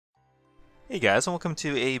Hey guys, and welcome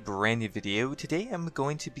to a brand new video. Today I'm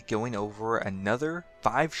going to be going over another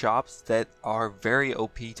 5 shops that are very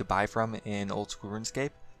OP to buy from in Oldschool Runescape.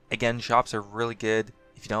 Again, shops are really good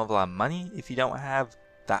if you don't have a lot of money. If you don't have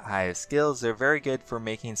that high of skills, they're very good for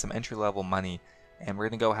making some entry level money. And we're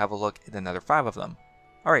going to go have a look at another 5 of them.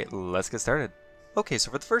 Alright, let's get started. Okay,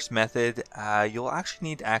 so for the first method, you'll actually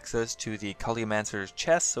need access to the Cultiomancer's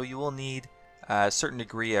chest, so you will need a certain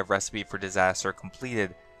degree of recipe for disaster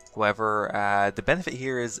completed. However, the benefit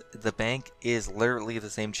here is the bank is literally the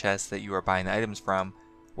same chest that you are buying items from,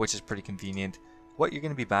 which is pretty convenient. What you're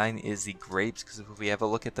going to be buying is the grapes, because if we have a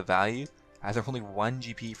look at the value, they're only 1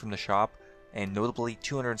 GP from the shop, and notably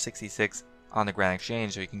 266 on the Grand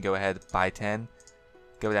Exchange, so you can go ahead, buy 10,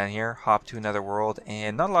 go down here, hop to another world,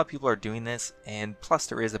 and not a lot of people are doing this, and plus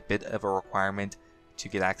there is a bit of a requirement to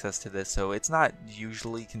get access to this, so it's not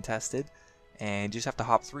usually contested. And you just have to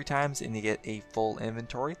hop 3 times and you get a full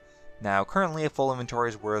inventory. Now currently a full inventory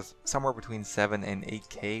is worth somewhere between 7 and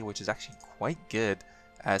 8k, which is actually quite good,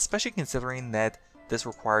 especially considering that this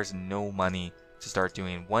requires no money to start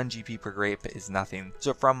doing. 1 GP per grape is nothing.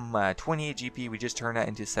 So from 28 GP we just turn that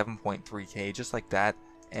into 7.3k just like that,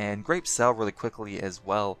 and grapes sell really quickly as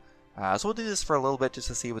well. So we'll do this for a little bit just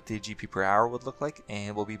to see what the GP per hour would look like,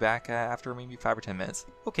 and we'll be back after maybe 5 or 10 minutes.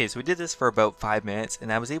 Okay, so we did this for about 5 minutes,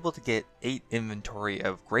 and I was able to get 8 inventory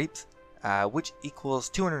of grapes, which equals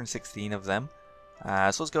 216 of them.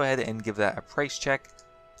 So let's go ahead and give that a price check.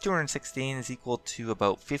 216 is equal to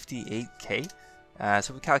about 58k.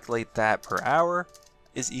 So if we calculate that per hour,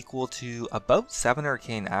 is equal to about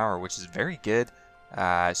 700k an hour, which is very good.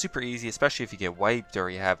 Super easy, especially if you get wiped or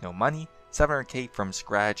you have no money. 700k from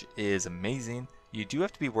scratch is amazing. You do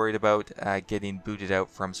have to be worried about getting booted out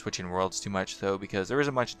from switching worlds too much though, because there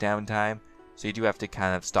isn't much downtime, so you do have to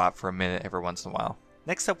kind of stop for a minute every once in a while.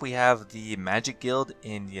 Next up we have the Magic Guild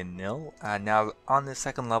in Yanil. Now on the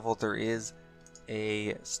second level there is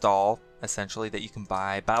a stall essentially that you can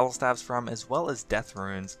buy battle staves from, as well as death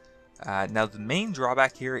runes. Now the main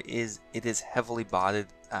drawback here is it is heavily botted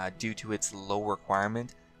due to its low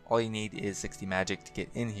requirement. All you need is 60 magic to get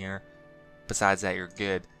in here. Besides that, you're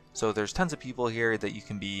good. So there's tons of people here that you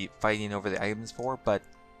can be fighting over the items for, but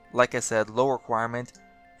like I said, low requirement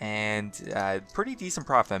and pretty decent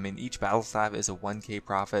profit. I mean, each battle staff is a 1k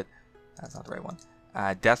profit. That's not the right one.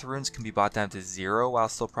 Death runes can be bought down to 0 while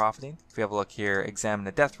still profiting. If we have a look here, examine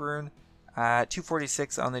the death rune,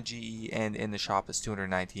 246 on the GE, and in the shop is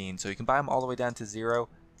 219. So you can buy them all the way down to 0,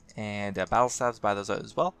 and battle staffs, buy those out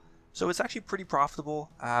as well. So it's actually pretty profitable.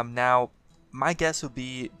 Now, my guess would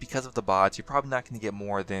be, because of the bots, you're probably not going to get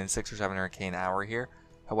more than 600 or 700k an hour here.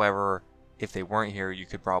 However, if they weren't here, you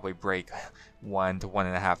could probably break 1 to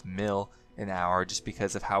 1.5 mil an hour just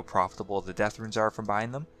because of how profitable the death runes are from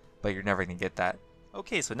buying them, but you're never going to get that.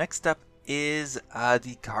 Okay, so next up is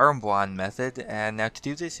the Karambuan method, and now to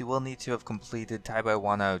do this you will need to have completed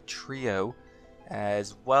Taibawana Trio,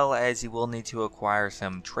 as well as you will need to acquire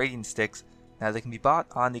some trading sticks. Now they can be bought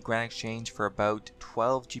on the Grand Exchange for about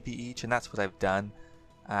 12 GP each, and that's what I've done.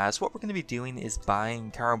 So what we're going to be doing is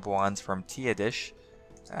buying Karambuans from Tiadish.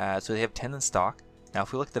 So they have 10 in stock. Now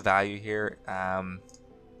if we look at the value here,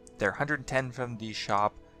 they're 110 from the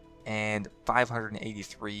shop and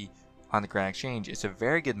 583 on the Grand Exchange. It's a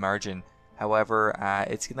very good margin. However,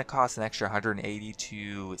 it's going to cost an extra 180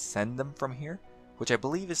 to send them from here, which I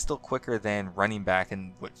believe is still quicker than running back,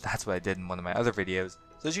 and that's what I did in one of my other videos.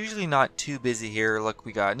 So it's usually not too busy here. Look,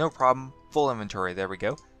 we got no problem, full inventory, there we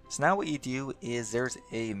go. So now what you do is there's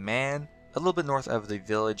a man a little bit north of the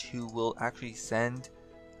village who will actually send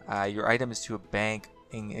your items to a bank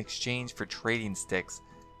in exchange for trading sticks.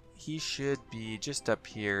 He should be just up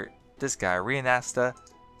here, this guy, Rianasta,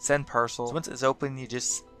 send parcels. So once it's open, you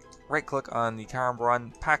just right click on the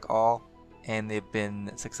Karambuan, pack all, and they've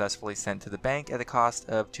been successfully sent to the bank at a cost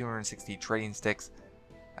of 260 trading sticks,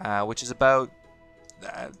 which is about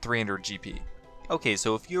 300 GP. Okay,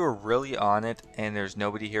 so if you're really on it and there's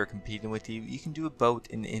nobody here competing with you, you can do about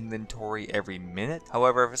an inventory every minute.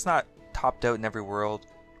 However, if it's not topped out in every world,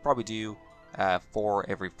 you probably do 4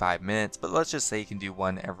 every 5 minutes, but let's just say you can do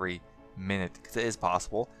 1 every minute, because it is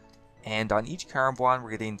possible. And on each Karambuan we're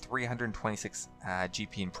getting 326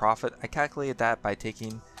 GP in profit. I calculated that by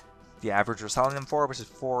taking the average we're selling them for, which is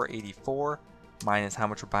 484, minus how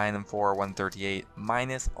much we're buying them for, 138,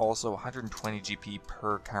 minus also 120 GP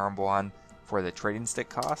per Karambuan for the trading stick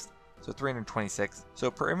cost, so 326. So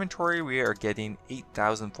per inventory we are getting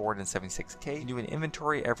 8,476k. You do an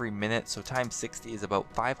inventory every minute, so times 60 is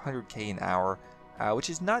about 500k an hour, which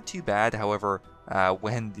is not too bad. However,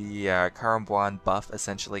 when the Karambuan buff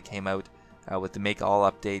essentially came out with the Make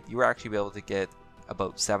All update, you were actually able to get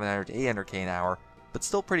about 700 to 800k an hour, but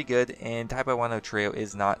still pretty good, and Type I 1 Trio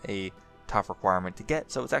is not a tough requirement to get,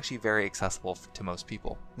 so it's actually very accessible to most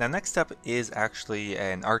people. Now next up is actually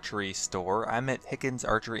an archery store. I'm at Hickens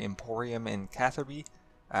Archery Emporium in Catherby.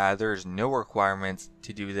 There's no requirements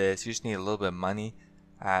to do this, you just need a little bit of money.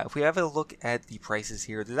 If we have a look at the prices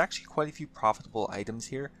here, there's actually quite a few profitable items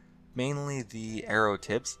here, mainly the arrow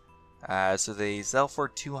tips. So they sell for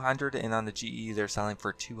 200, and on the GE they're selling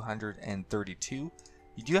for 232.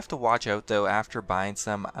 You do have to watch out though, after buying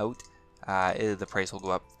some out, the price will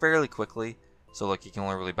go up fairly quickly. So look, you can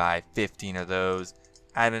only really buy 15 of those.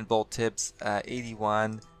 Admin bolt tips,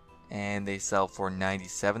 81, and they sell for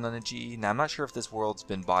 97 on the GE. Now I'm not sure if this world's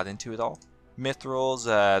been bought into at all. Mithrils,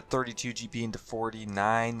 32 GP into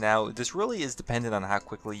 49. Now this really is dependent on how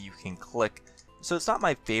quickly you can click. So it's not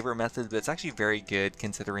my favorite method, but it's actually very good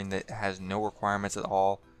considering that it has no requirements at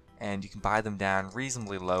all, and you can buy them down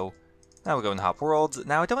reasonably low. Now we go into Hop Worlds.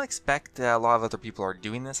 Now I don't expect a lot of other people are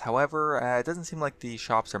doing this, however, it doesn't seem like the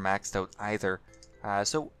shops are maxed out either.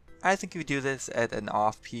 So I think if you do this at an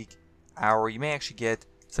off-peak hour, you may actually get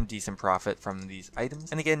some decent profit from these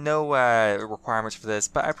items. And again, no requirements for this,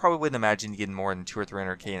 but I probably wouldn't imagine you getting more than 200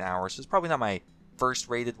 or 300k an hour, so it's probably not my first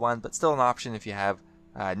rated one, but still an option if you have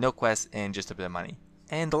no quests and just a bit of money.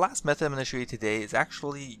 And the last method I'm going to show you today is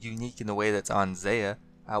actually unique in the way that's on Zaya.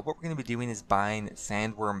 What we're going to be doing is buying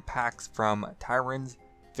sandworm packs from Tyron's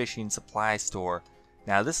Fishing Supply Store.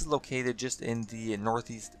 Now this is located just in the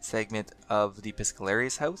northeast segment of the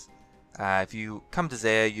Piscalarius house. If you come to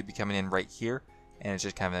Zaya, you'd be coming in right here, and it's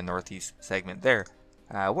just kind of the northeast segment there.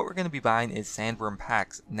 What we're going to be buying is sandworm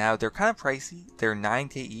packs. Now they're kind of pricey, they're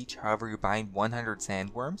 9k each, however you're buying 100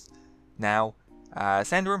 sandworms. Now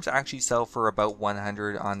sandworms actually sell for about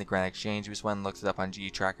 100 on the Grand Exchange. We just went and looked it up on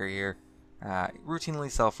GE Tracker here. Routinely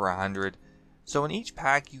sell for 100. So in each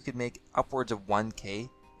pack you could make upwards of 1k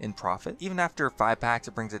in profit. Even after 5 packs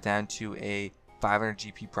it brings it down to a 500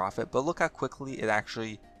 GP profit, but look how quickly it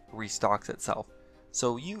actually restocks itself.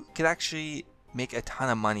 So you could actually make a ton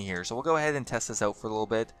of money here. So we'll go ahead and test this out for a little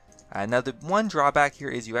bit. Now the one drawback here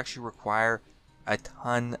is you actually require a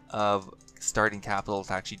ton of starting capital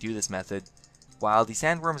to actually do this method. While the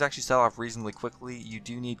sandworms actually sell off reasonably quickly, you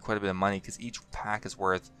do need quite a bit of money because each pack is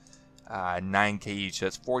worth 9k each, so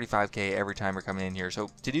that's 45k every time you're coming in here. So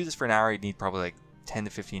to do this for an hour, you'd need probably like 10 to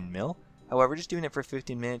 15 mil. However, just doing it for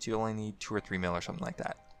 15 minutes, you only need 2 or 3 mil or something like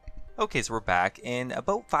that. Okay, so we're back. In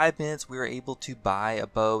about 5 minutes, we were able to buy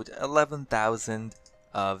about 11,000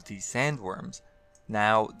 of the sandworms.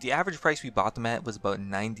 Now, the average price we bought them at was about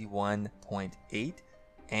 91.8,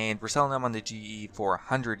 and we're selling them on the GE for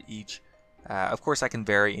 100 each. Of course, that can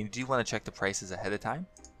vary, and you do want to check the prices ahead of time.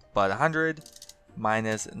 But 100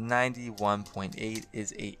 minus 91.8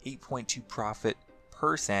 is a 8.2 profit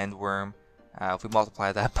per sandworm. If we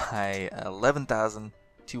multiply that by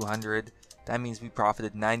 11,200, that means we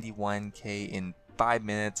profited 91k in 5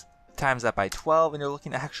 minutes. Times that by 12, and you're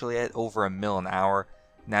looking actually at over $1 million an hour.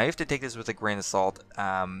 Now you have to take this with a grain of salt.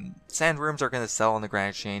 Sandworms are going to sell on the Grand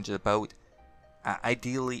Exchange at about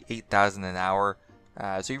ideally 8,000 an hour.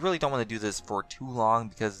 So you really don't want to do this for too long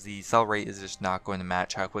because the sell rate is just not going to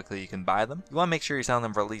match how quickly you can buy them. You want to make sure you're selling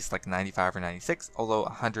them for at least like 95 or 96, although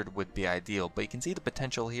 100 would be ideal. But you can see the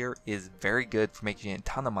potential here is very good for making a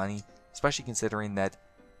ton of money, especially considering that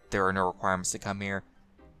there are no requirements to come here.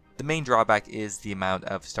 The main drawback is the amount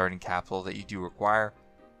of starting capital that you do require,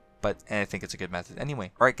 but I think it's a good method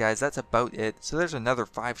anyway. Alright guys, that's about it. So there's another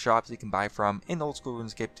 5 shops you can buy from in Old School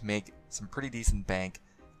RuneScape to make some pretty decent bank.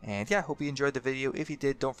 And yeah, hope you enjoyed the video. If you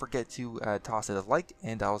did, don't forget to toss it a like,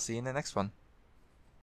 and I'll see you in the next one.